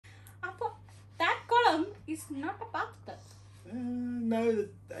It's not a bathtub. No,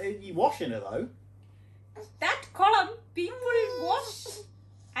 you washing it though. That column, people wash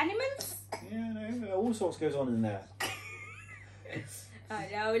animals. Yeah, no, all sorts goes on in there.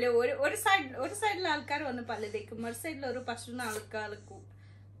 രാവിലെ ഒരു സൈഡിൽ ആൾക്കാർ വന്ന് പല്ല് തേക്കും, മറു സൈഡിൽ ഒരു പശുവിനെ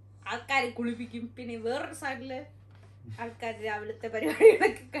ആൾക്കാരെ കുളിപ്പിക്കും, പിന്നെ വേറൊരു സൈഡില് ആൾക്കാർ രാവിലത്തെ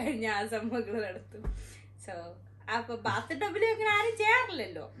പരിപാടികളൊക്കെ കഴിഞ്ഞ് ആ സംഭവങ്ങൾ നടത്തും. സോ അപ്പൊ ബാത്ത് ടബില് അങ്ങനെ ആരും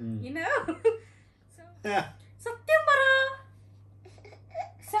ചെയ്യാറില്ലല്ലോ. സത്യം പറ,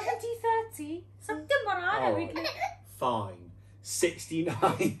 70-30 സത്യം പറ വീട്ടില്. Fine.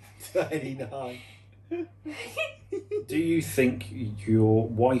 69-39. Do you think your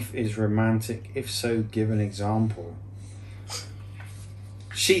wife is romantic? If so, give an example.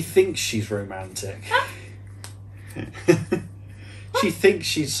 She thinks she's romantic. She thinks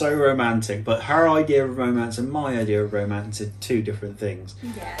she's so romantic, but her idea of romance and my idea of romance are two different things.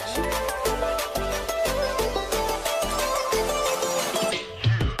 Yeah.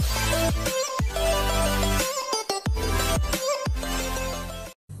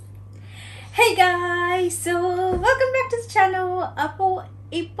 Hey guys, so welcome back to the channel. അപ്പോൾ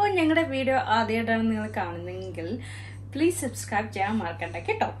ഇപ്പോൾ ഞങ്ങളുടെ video ആദ്യമായിട്ടാണ് നിങ്ങൾ കാണുന്നതെങ്കിൽ please subscribe ചെയ്യാൻ മറക്കണ്ട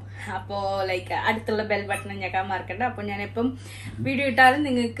കേട്ടോ. അപ്പോൾ ലൈക്ക് അടുത്തുള്ള ബെൽ ബട്ടൺ ഞെക്കാൻ മറക്കണ്ട. അപ്പോൾ ഞാനിപ്പം വീഡിയോ ഇട്ടാലും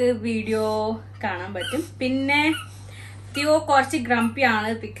നിങ്ങൾക്ക് വീഡിയോ കാണാൻ പറ്റും. പിന്നെ തിയോ കുറച്ച് ഗ്രംപി ആണ്,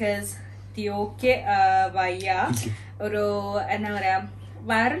 ബിക്കോസ് തിയോക്ക് വയ്യ, ഒരു എന്താ പറയാ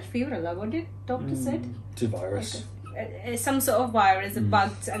വൈറൽ ഫീവർ അല്ല, what did doctor Z? Virus. Some sort of virus,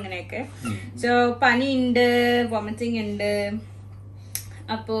 bugs അങ്ങനെയൊക്കെ. സോ പനി ഉണ്ട്, വോമിറ്റിംഗ് ഉണ്ട്,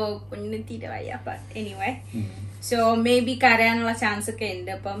 അപ്പോ കുഞ്ഞിന് തീരെ വയ്യ. Anyway, so may be കരയാനുള്ള chance ഒക്കെ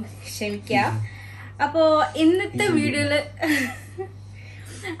ഉണ്ട്, അപ്പം ക്ഷമിക്കുക. അപ്പോ ഇന്നത്തെ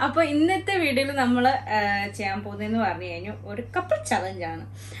വീഡിയോയില് നമ്മള് ചെയ്യാൻ പോകുന്നതെന്ന് പറഞ്ഞു കഴിഞ്ഞു ഒരു കപ്പിൾ ചലഞ്ച് ആണ്.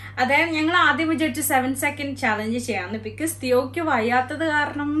 അതായത് ഞങ്ങൾ ആദ്യം വിചാരിച്ചു 7 സെക്കൻഡ് ചാലഞ്ച് ചെയ്യാന്ന്, ബിക്കോസ് തിയോക്ക് വയ്യാത്തത്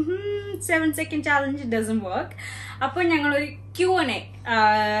കാരണം 7 സെക്കൻഡ് ചാലഞ്ച് ഡസൻ വർക്ക്. അപ്പോൾ ഞങ്ങളൊരു Q&A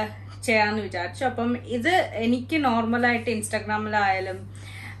ചെയ്യാന്ന് വിചാരിച്ചു. അപ്പം ഇത് എനിക്ക് നോർമലായിട്ട് ഇൻസ്റ്റാഗ്രാമിലായാലും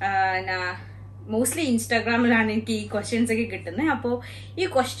മോസ്റ്റ്ലി ഇൻസ്റ്റാഗ്രാമിലാണ് എനിക്ക് ഈ ക്വസ്റ്റ്യൻസ് ഒക്കെ കിട്ടുന്നത്. അപ്പോൾ ഈ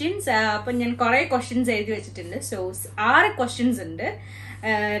ക്വസ്റ്റ്യൻസ് അപ്പം ഞാൻ കുറേ ക്വസ്റ്റ്യൻസ് എഴുതി വെച്ചിട്ടുണ്ട്. സോ 6 ക്വസ്റ്റ്യൻസ് ഉണ്ട്.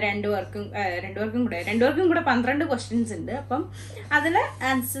 രണ്ടുപേർക്കും കൂടെ 12 ക്വസ്റ്റ്യൻസ് ഉണ്ട്. അപ്പം അതില്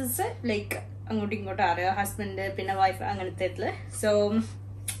ആൻസേഴ്സ് ലൈക്ക് അങ്ങോട്ടും ഇങ്ങോട്ടും അറിയാം, ഹസ്ബൻഡ് പിന്നെ വൈഫ് അങ്ങനത്തെ. സോ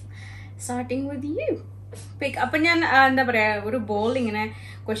സ്റ്റാർട്ടിങ് വിത്ത് യു പിക്ക്. അപ്പൊ ഞാൻ എന്താ പറയാ ഒരു ബോൾ ഇങ്ങനെ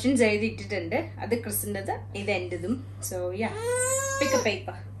ക്വസ്റ്റ്യൻസ് എഴുതിയിട്ടിട്ടുണ്ട്. അത് ക്രിസിൻ്റെത്, ഇത് എന്റേതും. So yeah, pick A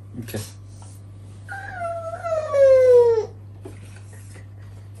paper.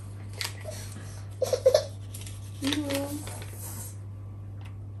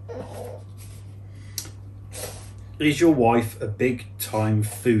 Is your wife a big time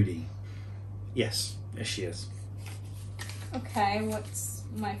foodie? Yes, she is. Okay, what's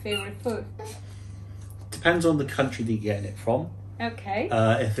my favorite food? Depends on the country that you're getting it from. Okay.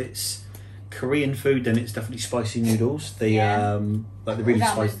 If it's Korean food, then it's definitely spicy noodles. Like the really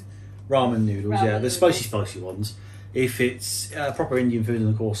spicy ramen noodles. Yeah, the spicy ones. If it's proper Indian food,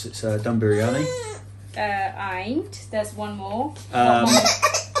 then of course it's dum biryani. Ain't. There's one more.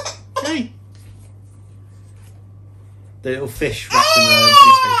 Hey. The little fish wrapped in a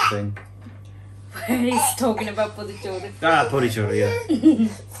newspaper thing. He's talking about podichori. Podichori, yeah.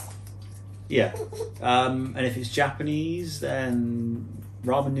 Yeah. And if it's Japanese, then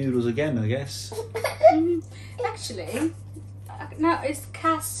ramen noodles again, I guess. Actually, no, it's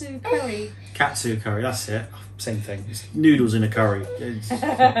katsu curry. Katsu curry, that's it. Same thing. It's noodles in a curry.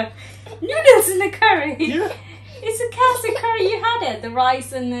 Noodles in a curry? Yeah. It's a katsu curry. You had it. The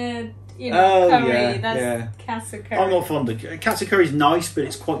rice and the curry. Yeah, that's yeah. katsu curry. I'm not fond of katsu curry. Is nice, but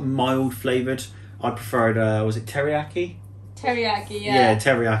it's quite mild flavoured. I preferred, was it teriyaki? Teriyaki, yeah. Yeah,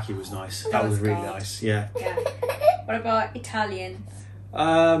 teriyaki was nice. That was really God. nice, yeah. What about Italian?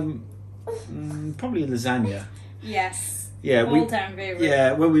 Probably lasagna. Yes. Yeah, all-time favourite. Yeah,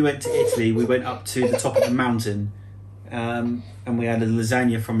 when we went to Italy, we went up to the top of the mountain, and we had a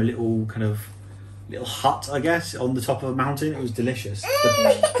lasagna from a little hut, I guess, on the top of a mountain. It was delicious. The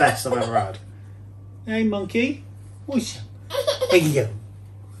best I've ever had. Hey, monkey. What's up? Hello.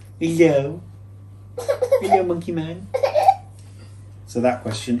 Hello. Hello, monkey man. So that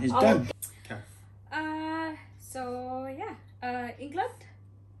question is done. Okay. So yeah, England.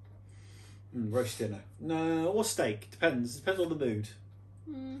 Roast dinner. No, or steak. Depends on the mood.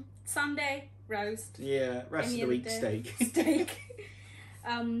 Sunday roast. Yeah, rest of the week steak. Steak.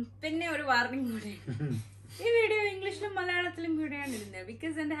 പിന്നെ ഒരു warning കൂടെ, ഈ video ഇംഗ്ലീഷിലും മലയാളത്തിലും കൂടെയാണ് ഇടുന്നത്,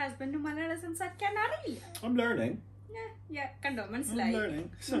 because എന്റെ husband Malayalam സംസാരിക്കാൻ അറിയില്ല. I'm learning. കണ്ടോ, മനസ്സിലായി.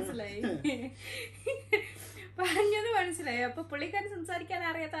 പറഞ്ഞത് മനസ്സിലായി. അപ്പൊ പുള്ളിക്കാരൻ സംസാരിക്കാൻ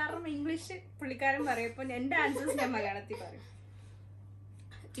അറിയാത്ത കാരണം ഇംഗ്ലീഷ് പുള്ളിക്കാരൻ പറയപ്പോ എന്റെ ആൻസേഴ്സ് ഞാൻ മലയാളത്തിൽ പറയും.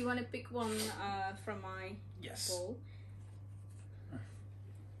 Do you want to pick one from my bowl?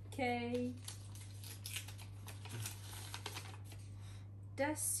 Okay.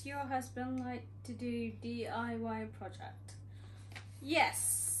 Does your husband like to do DIY project? Yes.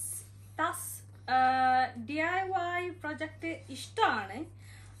 Does DIY project ഇഷ്ടമാണ്.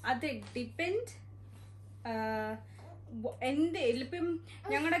 അത് ഡിപ്പെൻഡ് ഇപ്പം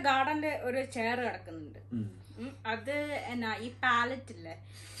ഞങ്ങളുടെ ഗാർഡന്റെ ഒരു ചെയർ കിടക്കുന്നുണ്ട്. അത് എന്നാ ഈ പാലറ്റ് ഇല്ലേ,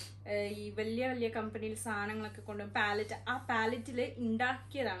 ഈ വലിയ വലിയ കമ്പനിയിൽ സാധനങ്ങളൊക്കെ കൊണ്ടുപോകും പാലറ്റ്, ആ പാലറ്റില്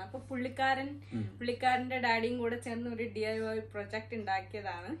ഉണ്ടാക്കിയതാണ്. അപ്പൊ പുള്ളിക്കാരന്റെ ഡാഡിയും കൂടെ ചേർന്ന് ഒരു DIY പ്രൊജക്ട്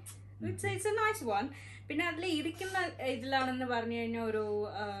ഉണ്ടാക്കിയതാണ്. It's A nice one. പിന്നെ അതിൽ ഇരിക്കുന്ന ഇതിലാണെന്ന് പറഞ്ഞു കഴിഞ്ഞാൽ ഒരു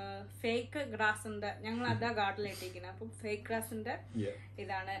ഫേക്ക് ഗ്രാസിന്റെ, ഞങ്ങൾ അതാ ഗാർഡനിൽ ഇട്ടിരിക്കുന്നത്. അപ്പൊ ഫേക്ക് ഗ്രാസിന്റെ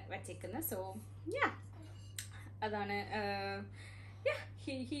ഇതാണ് വെച്ചേക്കുന്നത്. സോ അതാണ്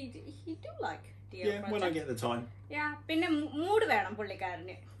he do like when I get the time. പിന്നെ മൂഡ് വേണം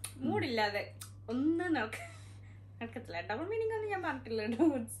പുള്ളിക്കാരന്. മൂഡില്ലാതെ ഒന്നും നടക്കത്തില്ല. ഡബിൾ മീനിങ് ഒന്നും ഞാൻ പറഞ്ഞിട്ടില്ല.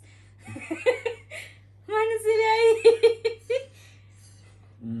 മനസ്സിലായി.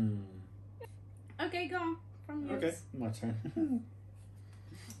 Okay, go on. From yours. Okay, my turn.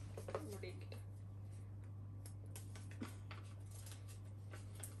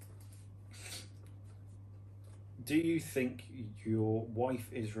 Do you think your wife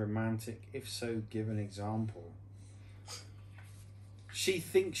is romantic? If so, give an example. She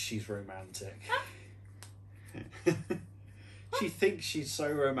thinks she's romantic. She thinks she's so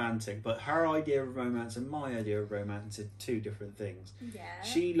romantic, but her idea of romance and my idea of romance are two different things. Yeah.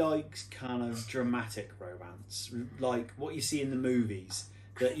 She likes kind of dramatic romance, like what you see in the movies.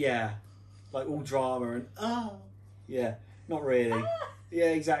 That like all drama and not really.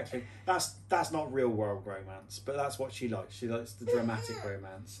 Yeah, exactly. That's not real world romance, but that's what she likes. She likes the dramatic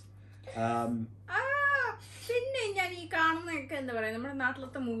romance. പിന്നെ ഞാൻ ഈ കാണുന്നൊക്കെ എന്താ പറയാ, നമ്മുടെ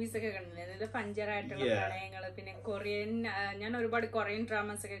നാട്ടിലത്തെ movies ഒക്കെ കണ്ടില്ലേ, അതായത് പഞ്ചറായിട്ടുള്ള പ്രണയങ്ങള്, പിന്നെ കൊറിയൻ, ഞാൻ ഒരുപാട് കൊറിയൻ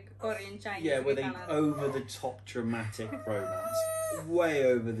ഡ്രാമാസ് ഒക്കെ, Korean Chinese where they over the top dramatic romance, way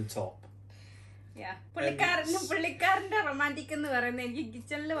over the top. പുള്ളിക്കാരന്റെ റൊമാൻറ്റിക് എന്ന് പറയുന്നത് എനിക്ക്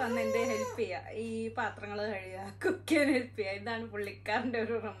കിച്ചണിൽ വന്ന് എന്റെ ഹെൽപ്പ് ചെയ്യാ, ഈ പാത്രങ്ങൾ കഴുകുക, കുക്ക് ചെയ്യാൻ ഹെൽപ്പ് ചെയ്യാ, ഇതാണ് പുള്ളിക്കാരന്റെ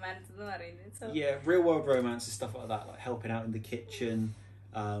ഒരു റൊമാൻസ് എന്ന് പറയുന്നത്. Real world romance is stuff like that, like helping out in the kitchen,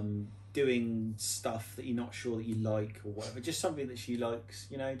 doing stuff that you're not sure that you like or whatever, just something that she likes,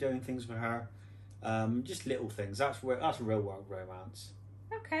 doing things for her, just little things. That's real world romance.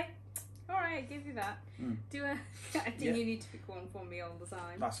 Okay, all right, I give you that. I think you need to pick one for me all the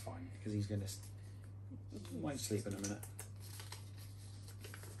time. That's fine, because he's gonna might sleep in a minute.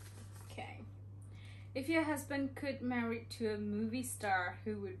 Okay, if your husband could marry to a movie star,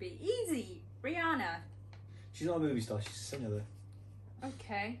 who would be? Easy, Rihanna. She's not a movie star, she's a singer though.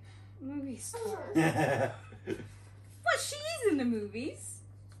 Okay, movie star. Well, she is in the movies.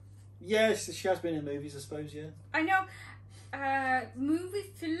 Yes, she has been in movies, I suppose. I know. Movie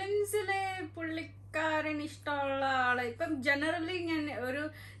films പുള്ളിക്കാരൻ ഇഷ്ടമുള്ള ആള്, ഇപ്പം generally ഞാൻ ഒരു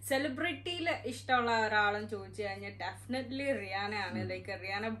സെലിബ്രിറ്റിയില് ഇഷ്ടമുള്ള ഒരാളെന്ന് ചോദിച്ചു കഴിഞ്ഞാൽ definitely റിയാനയാണ്. Like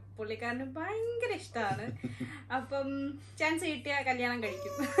Riyana പുള്ളിക്കാരന് ഭയങ്കര ഇഷ്ടമാണ്. അപ്പം ചാൻസ് കിട്ടിയ കല്യാണം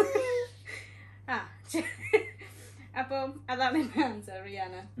കഴിക്കും. അപ്പം അതാണ് എന്റെ answer,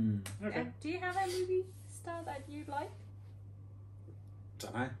 Riyana. Do you have a movie star that you like?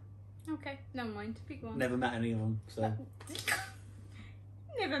 Don't know. Okay, never mind. Pick one. Never met any of them, so.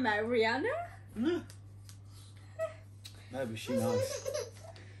 Never met Rihanna? No. No, but she knows.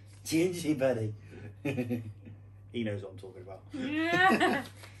 Gingy Betty. He knows what I'm talking about.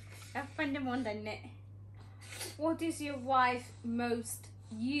 Apande mon thanne. What is your wife's most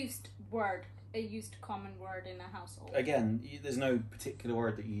used word? A used common word in a household? Again, there's no particular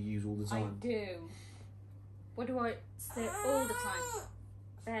word that you use all the time. I do. What do I say all the time?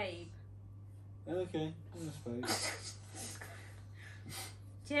 Babe. Okay, I suppose.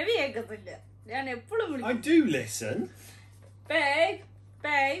 ചെവി കേൾക്കത്തില്ല, ഞാൻ എപ്പോഴും I വിളിക്കും. do listen. Babe,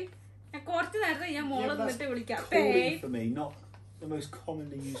 babe. ഞാൻ കുറച്ച് നേരത്തെ ഞാൻ മോളെ നിന്നിട്ട് വിളിക്കാം. Calling Babe. for me, not the most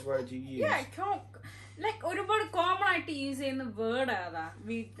commonly used word you use. Yeah, like ഒരുപാട് കോമൺ ആയിട്ട് യൂസ് ചെയ്യുന്ന വേർഡ് അതാ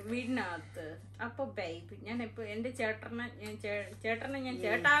വീടിനകത്ത്. അപ്പൊ ബേബ്, ഞാൻ എപ്പോ എന്റെ ചേട്ടനെ ഞാൻ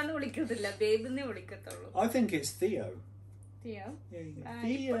ചേട്ടാന്ന് വിളിക്കത്തില്ല, ബേബിന്നേ വിളിക്കത്തുള്ളൂ. I think it's Theo. Theo?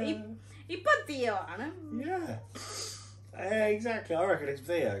 Theo. ഇപ്പൊ Theo ആണ്. Yeah. Exactly. I reckon it's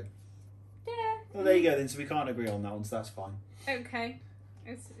Theo. Yeah. Well, there you go then. So we can't agree on that one, so that's fine. Okay.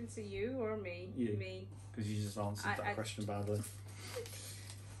 It's a you or me? You. Me. Because you just answered that question badly.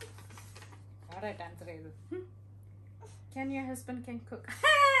 Alright, answer it. Can your husband cook?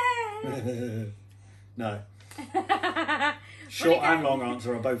 No. Short and long answer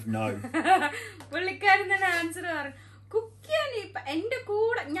are both no. പുള്ളിക്കാരൻ തന്നെ answer പറഞ്ഞു cook ചെയ്യാൻ എന്റെ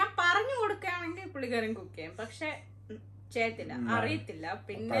കൂടെ ഞാൻ പറഞ്ഞു കൊടുക്കുകയാണെങ്കിൽ പുള്ളിക്കാരൻ കുക്ക് ചെയ്യും പക്ഷെ ചെയ്യത്തില്ല അറിയത്തില്ല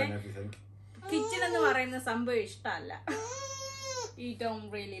പിന്നെ കിച്ചൺ എന്ന് പറയുന്ന സംഭവം ഇഷ്ടമല്ല. You don't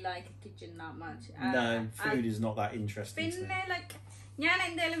really like kitchen that much. No, food is not that interesting. പിന്നെ ലൈക്ക് ഞാൻ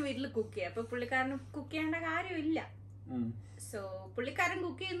എന്തായാലും വീട്ടിൽ കുക്ക് ചെയ്യാം അപ്പൊ പുള്ളിക്കാരന് കുക്ക് ചെയ്യേണ്ട കാര്യമില്ല. സോ പുള്ളിക്കാരൻ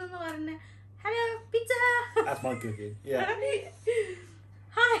കുക്ക് ചെയ്യുന്നെന്ന് പറഞ്ഞ hello pizza. That's my cooking. Yeah.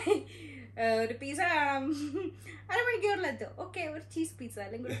 Hi ഒരു പിസ്സ കാണാം അരമണിക്കൂറിലെത്തും. ഓക്കെ ഒരു ചീസ് പിസ്സ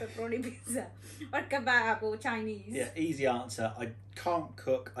അല്ലെങ്കിൽ ഒരു pepperoni pizza or kebab or Chinese. Yeah, easy answer. I can't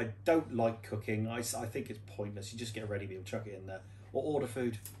cook. I don't like cooking. I think it's pointless. You just get a ready meal, chuck it in there. Or order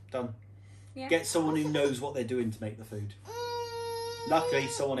food. Done. Yeah. Get someone who knows what they're doing to make the food. Luckily,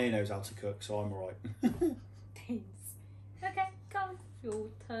 someone here knows how to cook, so I'm alright. Thanks. Okay, go. Your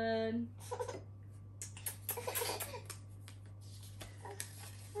turn.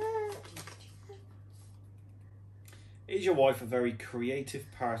 Is your wife a very creative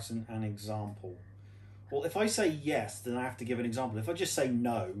person and example? Well, if I say yes, then I have to give an example. If I just say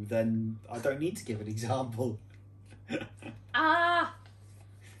no, then I don't need to give an example.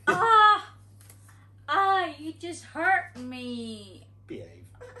 You just hurt me. Behave.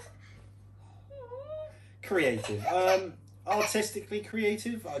 Creative. Artistically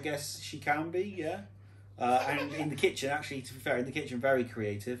creative, I guess she can be, yeah. And in the kitchen, actually, to be fair, in the kitchen, very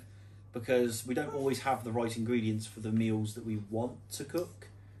creative. Because we don't always have the right ingredients for the meals that we want to cook.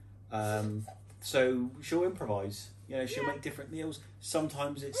 So she'll improvise. You know, she'll make different meals.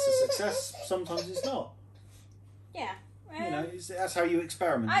 Sometimes it's a success, sometimes it's not. Yeah. You know, that's how you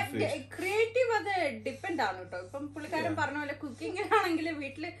experiment with food. Creative അത് depend ആണ് കേട്ടോ. ഇപ്പം പുള്ളിക്കാരൻ പറഞ്ഞ പോലെ കുക്കിങ്ങിനാണെങ്കിൽ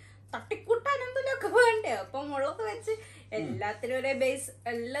വീട്ടില് തട്ടിക്കൂട്ടാൻ എന്തെങ്കിലുമൊക്കെ വേണ്ടേ. അപ്പം ഉള്ളത് വെച്ച്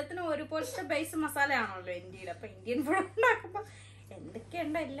എല്ലാത്തിനും ഒരുപോലത്തെ ബേസ് മസാലയാണല്ലോ ഇന്ത്യയിൽ. അപ്പൊ ഇന്ത്യൻ ഫുഡ് ഉണ്ടാക്കുമ്പോ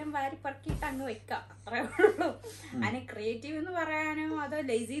എന്തൊക്കെയുണ്ടോ എല്ലാം വാരി പറക്കിയിട്ട് അങ്ങ് വെക്കാം, അത്രേ ഉള്ളൂ. അതിനെ ക്രിയേറ്റീവ് എന്ന് പറയാനോ അതോ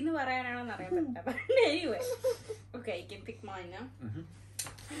ലേസി എന്ന് പറയാനാണോ എന്ന് അറിയാൻ പറ്റില്ല. Anyway, okay, I can pick mine now.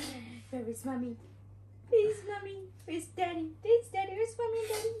 Where is mommy? Where's mommy? Where's daddy? There's daddy. Where's mommy and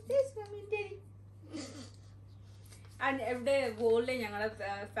daddy? There's mommy and daddy. And every wall ഞങ്ങളുടെ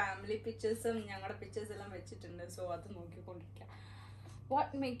ഫാമിലി പിക്ചേഴ്സും ഞങ്ങളുടെ പിക്ചേഴ്സ് എല്ലാം വെച്ചിട്ടുണ്ട്. സോ അത് നോക്കിക്കൊണ്ടിരിക്കാം. What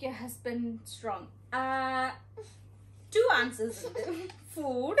make your husband strong? Two answers ഉണ്ട്.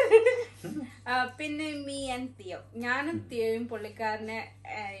 Food. പിന്നെ me and Theo. ഞാനും തിയോയും പുള്ളിക്കാരനെ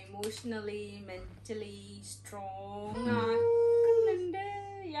emotionally mentally strong ആക്കുന്നുണ്ട്.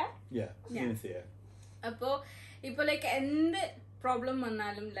 Theo. അപ്പോ ഇപ്പൊ ലൈക്ക് എന്ത് പ്രോബ്ലം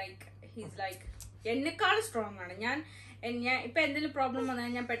വന്നാലും ലൈക്ക് ഹീസ് ലൈക്ക് എന്നെക്കാളും സ്ട്രോങ് ആണ്. ഞാൻ ഇപ്പൊ എന്തെങ്കിലും പ്രോബ്ലം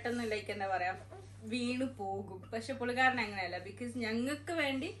വന്നാൽ ഞാൻ പെട്ടെന്ന് ലൈക്ക് എന്താ പറയാ വീണു പോകും. പക്ഷെ പുള്ളിക്കാരൻ അങ്ങനെയല്ല. ബിക്കോസ് ഞങ്ങൾക്ക്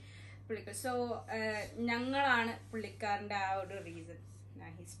വേണ്ടി സോ ഞങ്ങളാണ് പുള്ളിക്കാരൻ്റെ ആ ഒരു reason.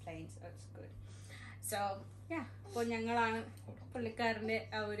 His plain so it's good. So അപ്പോൾ ഞങ്ങളാണ് പുള്ളിക്കാരൻ്റെ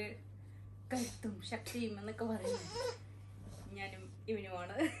ആ ഒരു കരുത്തും ശക്തിയും എന്നൊക്കെ പറയുന്നത് ഞാനും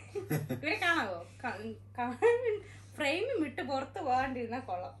ഇവനുമാണ്. ഇവരെ കാണാവോ? ഫ്രെയിമും വിട്ട് പുറത്ത് പോകാണ്ടിരുന്ന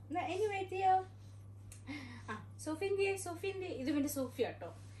കൊള്ളാം. എനിവേ ചെയ്യോ. സോഫിന്റെ ഇത് പിന്നെ സോഫിയ കേട്ടോ.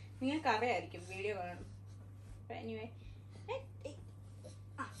 നിങ്ങൾക്ക് അറിയായിരിക്കും, വീഡിയോ കാണും. Anyway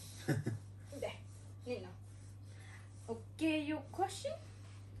okay, your question.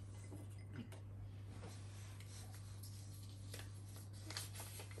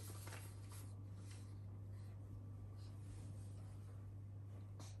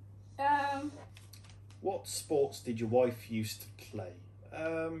 What sports did your wife used to play?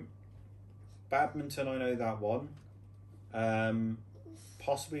 Badminton, I know that one.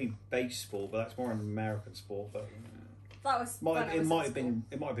 Possibly baseball, but that's more an American sport. But that was it might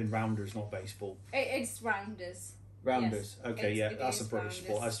have been rounders, not baseball. It's rounders. Rounders. Yes, okay, that's a British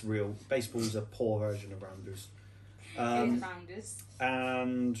sport. That's real. Baseball is a poor version of rounders. It's rounders.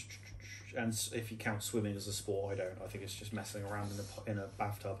 And if you count swimming as a sport, I don't. I think it's just messing around in a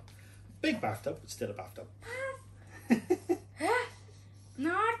bathtub. Big bathtub, but still a bathtub.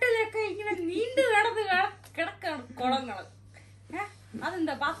 നാട്ടിലൊക്കെ ഇങ്ങനെ നീണ്ടു കിടന്ന് കിടക്കാണ് കുളങ്ങള്.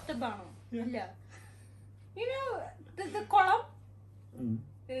 അതെന്താ ബാത്ടബ് ആണോ? ഇല്ല. You know the kolam?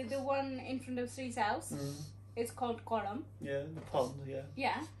 The one in front of Sri's house? It's called kolam. Yeah, the pond, yeah.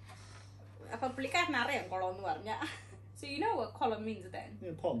 Yeah. അപ്പൊ പുള്ളിക്കാരൻ അറിയാം കുളം എന്ന് പറഞ്ഞ. So you know what kolam means then?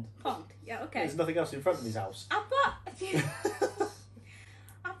 Yeah, pond. Pond, yeah, okay. There's nothing else in front of his house.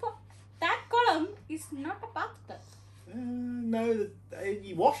 അപ്പൊ that kolam is not a bathtub. No,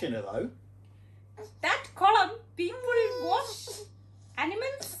 you wash in it though. That kolam, people wash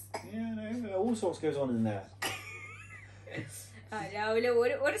animals? Yeah, no, all sorts goes on in there. രാവിലെ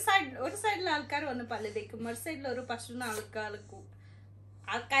ഒരു സൈഡിൽ ആൾക്കാർ വന്ന് പല്ല് തേക്കും, ഒരു സൈഡിൽ ഒരു പശുവിന്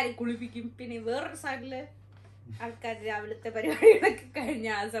ആൾക്കാർ കുളിപ്പിക്കും, പിന്നെ വേറൊരു സൈഡില് ആൾക്കാർ രാവിലത്തെ പരിപാടികളൊക്കെ കഴിഞ്ഞ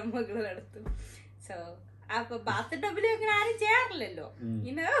ആ സംഭവങ്ങൾ നടത്തും. സോ അപ്പൊ ബാത്ത് ടബില് അങ്ങനെ ആരും ചെയ്യാറില്ലല്ലോ,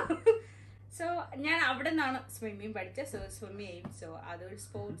 സോ ഞാൻ അവിടെ നിന്നാണ് സ്വിമ്മിങ് പഠിച്ചത്. സോ സ്വിമ്മിങ് ചെയ്യും. സോ അതൊരു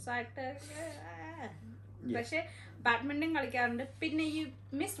സ്പോർട്സ് ആയിട്ട്. പക്ഷെ ബാഡ്മിന്റൺ കളിക്കാറുണ്ട്. പിന്നെ യു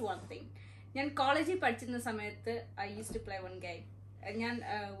മിസ്ഡ് വൺ തിങ്. ഞാൻ കോളേജിൽ പഠിച്ചിരുന്ന സമയത്ത് I use to play one game. ഞാൻ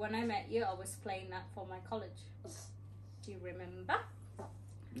when I met you I was playing that for my college. Do you remember?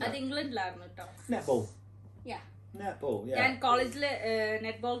 അത് ഇംഗ്ലണ്ടിലായിരുന്നു കേട്ടോ. Netball. Yeah. Netball, yeah. ഞാൻ കോളേജില്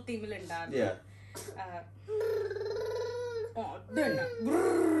നെറ്റ്ബോൾ ടീമിലുണ്ടായിരുന്നു. Yeah.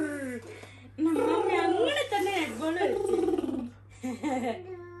 അങ്ങനെ തന്നെ നെറ്റ്ബോൾ കളിച്ചു.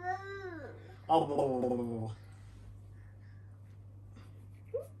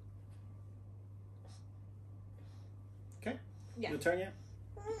 Okay. Yeah. Your turn, yeah?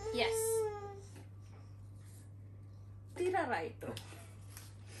 Yes. തീരാറായിട്ടോ.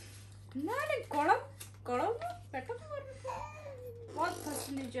 എന്നാലും കുളം പെട്ടെന്ന് പറഞ്ഞു. What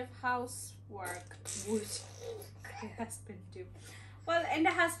percentage of housework would your husband do? Well,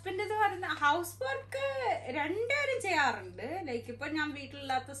 എന്റെ ഹസ്ബൻഡ് എന്ന് പറയുന്ന ഹൗസ് വർക്ക് രണ്ടുപേരും ചെയ്യാറുണ്ട്. ലൈക്ക് ഇപ്പൊ ഞാൻ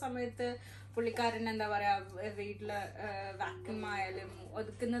വീട്ടിലില്ലാത്ത സമയത്ത് പുള്ളിക്കാരൻ എന്താ പറയാ, വീട്ടില് വാക്യൂം ആയാലും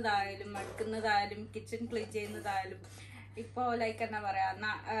ഒതുക്കുന്നതായാലും അടുക്കുന്നതായാലും കിച്ചൺ ക്ലീൻ ചെയ്യുന്നതായാലും ഇപ്പൊ ലൈക്ക് എന്താ പറയാ,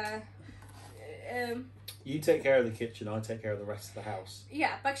 you take care of the kitchen, I take care of the rest of the house.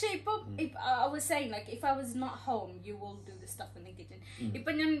 Yeah, പക്ഷെ ഇപ്പൊ I was saying like if I was not home you will do the stuff in the kitchen. ഇപ്പൊ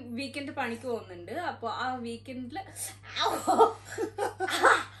ഞാൻ weekend പണിക്ക് പോകുന്നുണ്ട്. അപ്പൊ ആ വീക്കെൻഡില്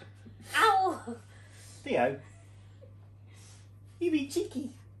Theo, you've been cheeky.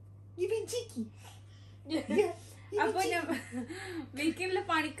 അപ്പൊ ഞാൻ വീക്കെൻഡില്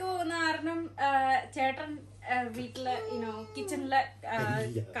പണിക്ക് പോകുന്ന കാരണം ചേട്ടൻ വീട്ടില് കിച്ചണിലെ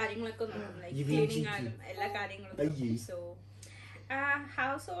കാര്യങ്ങളൊക്കെ നോക്കും, ലൈക്ക് ക്ലീനിങ് ആയാലും എല്ലാ കാര്യങ്ങളും. സോ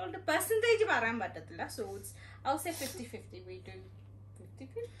ഹൗസ് ഹോൾഡ് പെർസെന്റേജ് പറയാൻ പറ്റത്തില്ല. So it's I would say 50-50. We do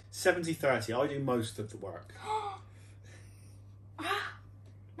 50-50. 70-30. I do most of the work.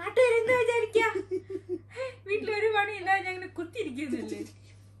 നാട്ടുകാരെന്താ വിചാരിക്കാ, വീട്ടിലൊരു പണി ഇല്ല, ഞാൻ ഇങ്ങനെ കുത്തിരിക്കുന്നില്ലേ.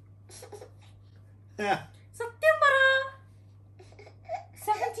 സത്യം പറ,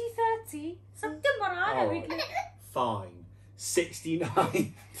 70-30. സത്യം പറ, വീട്ടില്. Fine.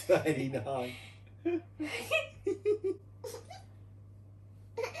 69-39.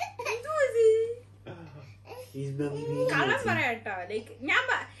 കള്ളം പറയാട്ടോ. ലൈക്ക്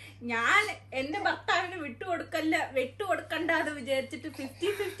ഞാൻ എന്റെ ഭർത്താവിന് വിട്ടുകൊടുക്കണ്ടെന്ന് വിചാരിച്ചിട്ട്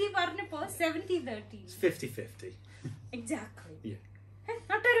 50-50 പറഞ്ഞപ്പോ 70-30. 50-50. Exactly.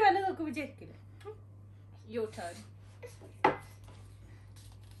 നാട്ടുകാർ വല്ലതൊക്കെ വിചാരിക്കില്ല. Your turn.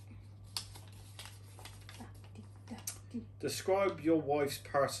 Describe your wife's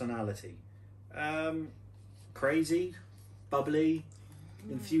personality. Crazy, bubbly,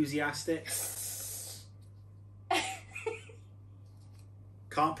 enthusiastic.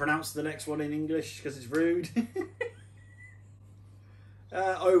 Can't pronounce the next one in English because it's rude.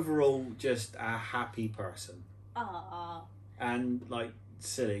 Overall, just a happy person. And like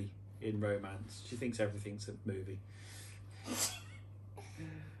silly in romance. She thinks everything's a movie.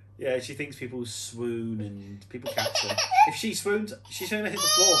 Yeah, she thinks people swoon and people catch them. If she swoons, she's going to hit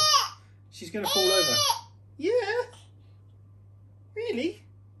the floor. She's going to fall over. Yeah. Really?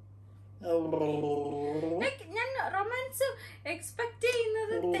 ഞാൻ romance expect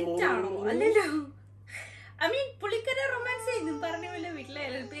ചെയ്യുന്നത് തെറ്റാണോ? അല്ലല്ലോ. I mean പുള്ളിക്കാരൻ romance ചെയ്യുന്നു, പറഞ്ഞ പോലെ വീട്ടിലെ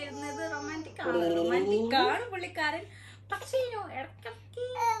help ചെയ്യുന്നത് റൊമാൻറ്റിക് ആണ് പുള്ളിക്കാരൻ. പക്ഷേ ഇടയ്ക്കിടയ്ക്ക്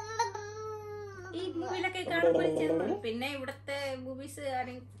ഈ മൂവിയിലൊക്കെ കാണുമ്പോൾ, പിന്നെ ഇവിടത്തെ മൂവീസ്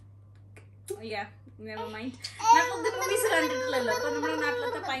മൂവീസ് കണ്ടിട്ടില്ലല്ലോ, അപ്പൊ നമ്മുടെ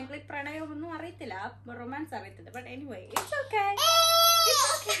നാട്ടിലത്തെ ഭയങ്കര പ്രണയമൊന്നും അറിയത്തില്ല, റൊമാൻസ് അറിയത്തില്ല. But anyway it's okay.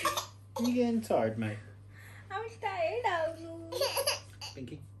 You getting tired, mate? I'm tired ആവുന്നു.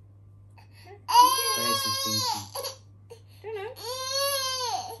 Pinky? Where's his Pinky? Don't know.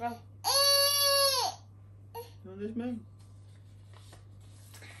 Oh, there's me.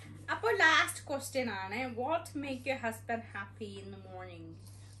 അപ്പൊ ലാസ്റ്റ് ക്വസ്റ്റ്യൻ ആണ്, what make your husband happy in the morning?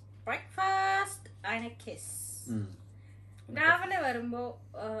 Breakfast and a kiss. രാവിലെ വരുമ്പോ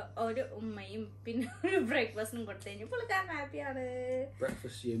ഒരു ഉമ്മയും പിന്നെ ഒരു ബ്രേക്ക്ഫാസ്റ്റും കൊടുത്തു കഴിഞ്ഞാൽ പുള്ളിക്കാരൻ ഹാപ്പിയാണ്.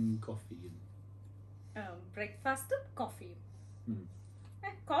 ബ്രേക്ക്ഫാസ്റ്റും കോഫിയും. ബ്രേക്ക്ഫാസ്റ്റും കോഫിയും.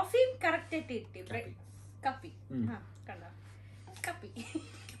 കോഫിയും കറക്റ്റ് ആയിട്ട് കിട്ടി. കപ്പി കണ്ടോ, കപ്പി.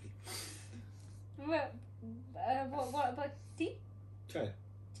 ടീ, ചായ.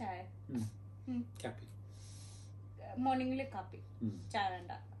 കാപ്പി. മോർണിംഗില് കാപ്പി, ചായ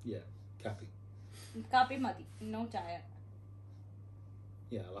വേണ്ട. കാപ്പി. കാപ്പി മതി, നോ ചായ.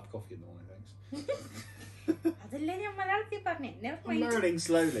 Yeah, I'll have coffee in the morning, thanks. അതല്ലേ ഞാൻ മലയാളത്തിൽ പറഞ്ഞേ. I'm learning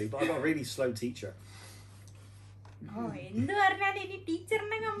slowly, but I've got a really slow teacher. എന്ത് പറഞ്ഞാലും ഇനി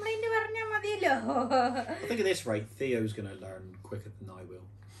ടീച്ചറിനെ കംപ്ലൈന്റ് പറഞ്ഞാൽ മതിയല്ലോ. I think at this rate, Theo's going to learn quicker than I will.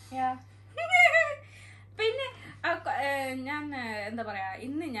 പിന്നെ ഞാൻ എന്താ പറയാ,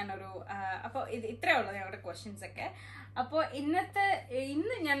 ഇന്ന് ഞാനൊരു അപ്പോൾ ഇത്രേ ഉള്ളൂ ഞങ്ങളുടെ ക്വസ്റ്റ്യൻസ് ഒക്കെ. അപ്പോൾ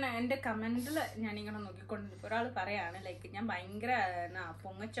ഇന്ന് ഞാൻ എൻ്റെ കമന്റിൽ ഞാൻ ഇങ്ങനെ നോക്കിക്കൊണ്ടിരിക്കും, ഒരാൾ പറയാണ് ലൈക്ക് ഞാൻ ഭയങ്കര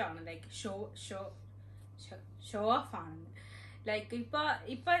പൊങ്ങച്ചാണ്, ലൈക്ക് ഷോ ഓഫ് ആണെന്ന്. ലൈക്ക്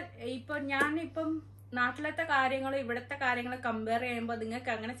ഇപ്പൊ ഞാനിപ്പം നാട്ടിലത്തെ കാര്യങ്ങളും ഇവിടുത്തെ കാര്യങ്ങളും കമ്പയർ ചെയ്യുമ്പോൾ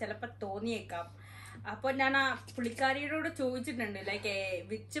നിങ്ങൾക്ക് അങ്ങനെ ചിലപ്പോൾ തോന്നിയേക്കാം. അപ്പോൾ ഞാൻ ആ പുള്ളിക്കാരിയോട് ചോദിച്ചിട്ടുണ്ട്, ലൈക്ക്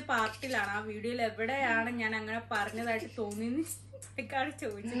വിച്ച് പാർട്ടിലാണ്, ആ വീഡിയോയിൽ എവിടെയാണ് ഞാൻ അങ്ങനെ പറഞ്ഞതായിട്ട് തോന്നിയെന്ന് പുള്ളിക്കാരി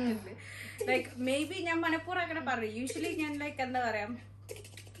ചോദിച്ചിട്ടുണ്ട്. ലൈക്ക് മേ ബി ഞാൻ മനഃപൂർവ്വം അങ്ങനെ പറയും. യൂഷ്വലി ഞാൻ ലൈക്ക് എന്താ പറയാ,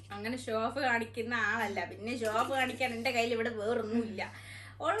 അങ്ങനെ ഷോ ഓഫ് കാണിക്കുന്ന ആളല്ല. പിന്നെ ഷോ ഓഫ് കാണിക്കാൻ എൻ്റെ കയ്യിൽ ഇവിടെ വേറൊന്നുമില്ല.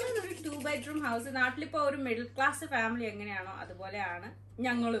 ഉള്ളതൊരു 2 bedroom ഹൗസ്. നാട്ടിലിപ്പോൾ ഒരു മിഡിൽ ക്ലാസ് ഫാമിലി എങ്ങനെയാണോ അതുപോലെയാണ്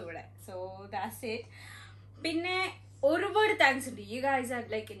ഞങ്ങളും ഇവിടെ. So that's it. പിന്നെ ഒരുപാട് താങ്ക്സ് ഉണ്ട്. ഈ ഗൈസ്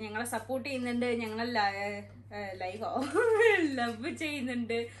ലൈക്ക് ഞങ്ങളെ സപ്പോർട്ട് ചെയ്യുന്നുണ്ട്, ഞങ്ങളെ ലവ്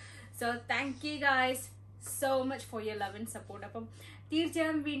ചെയ്യുന്നുണ്ട്. So thank you guys so much for your love and support. അപ്പം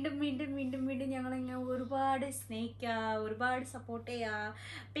തീർച്ചയായും വീണ്ടും വീണ്ടും വീണ്ടും വീണ്ടും ഞങ്ങളിങ്ങനെ ഒരുപാട് സ്നേഹിക്കുക, ഒരുപാട് സപ്പോർട്ട് ചെയ്യുക.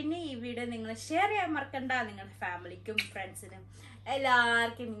 പിന്നെ ഈ വീഡിയോ നിങ്ങൾ ഷെയർ ചെയ്യാൻ മറക്കണ്ട, നിങ്ങളുടെ ഫാമിലിക്കും ഫ്രണ്ട്സിനും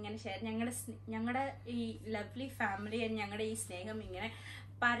എല്ലാവർക്കും ഇങ്ങനെ ഷെയർ. ഞങ്ങളുടെ ഈ ലവ്ലി ഫാമിലി, ഞങ്ങളുടെ ഈ സ്നേഹം ഇങ്ങനെ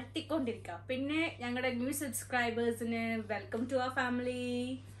പരത്തിക്കൊണ്ടിരിക്കുക. പിന്നെ ഞങ്ങളുടെ new സബ്സ്ക്രൈബേഴ്സിന് welcome to our family.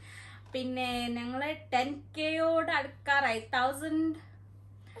 പിന്നെ ഞങ്ങളെ 10K അടുക്കാറായി.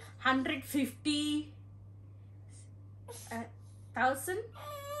 1150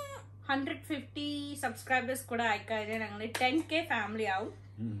 സബ്സ്ക്രൈബേഴ്സ് കൂടെ ആയിക്കഴിഞ്ഞാൽ ഞങ്ങൾ 10K ഫാമിലി ആവും.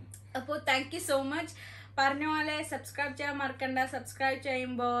 അപ്പോൾ താങ്ക് യു സോ മച്ച്. പറഞ്ഞ പോലെ സബ്സ്ക്രൈബ് ചെയ്യാൻ മറക്കണ്ട. സബ്സ്ക്രൈബ്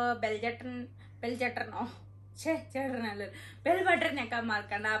ചെയ്യുമ്പോൾ ബെൽ ബട്ടൺ ഞെക്കാൻ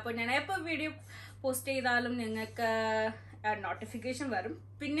മറക്കണ്ട. അപ്പോൾ ഞാൻ എപ്പോൾ വീഡിയോ പോസ്റ്റ് ചെയ്താലും നിങ്ങൾക്ക് നോട്ടിഫിക്കേഷൻ വരും.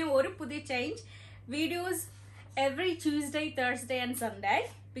 പിന്നെ ഒരു പുതിയ change, videos every Tuesday, Thursday and Sunday.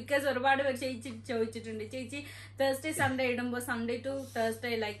 Because ഒരുപാട് പേര് ചോദിച്ചിട്ടുണ്ട്, ചേച്ചി തേഴ്സ്ഡേ സൺഡേ ഇടുമ്പോൾ സൺഡേ ടു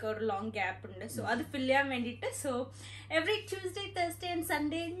തേഴ്സ്ഡേ ലൈക്ക് ഒരു ലോങ് ഗ്യാപ്പ് ഉണ്ട്. സോ അത് ഫിൽ ചെയ്യാൻ വേണ്ടിയിട്ട് so every Tuesday, Thursday and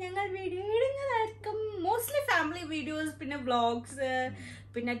Sunday ഞങ്ങൾ വീഡിയോ ഇടുന്നതായിരിക്കും. മോസ്റ്റ്ലി ഫാമിലി വീഡിയോസ്, പിന്നെ വ്ളോഗ്സ്,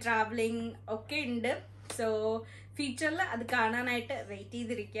 പിന്നെ ട്രാവലിംഗ് ഒക്കെ ഉണ്ട്. സോ ഫ്യൂച്ചറിൽ അത് കാണാനായിട്ട് വെയിറ്റ്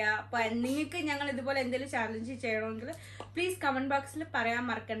ചെയ്തിരിക്കുക. അപ്പോൾ നിങ്ങൾക്ക് ഞങ്ങൾ ഇതുപോലെ എന്തെങ്കിലും ചാലഞ്ച് ചെയ്യണമെങ്കിൽ പ്ലീസ് കമൻറ്റ് ബോക്സിൽ പറയാൻ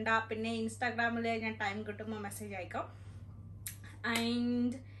മറക്കണ്ട. പിന്നെ ഇൻസ്റ്റാഗ്രാമിൽ ഞാൻ ടൈം കിട്ടുമ്പോൾ മെസ്സേജ് അയക്കാം.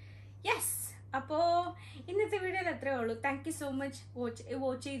 ആൻഡ് യെസ്, അപ്പോൾ ഇന്നത്തെ വീഡിയോയിൽ അത്രേ ഉള്ളൂ. Thank you so much watch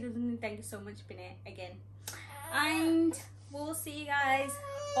ചെയ്തതിന് താങ്ക് യു സോ മച്ച്. പിന്നെ again and we'll see you guys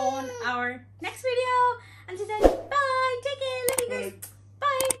on our next video. Until then, bye, take care, love you guys,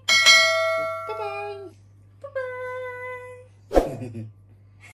 bye. Bye bye. Bye bye.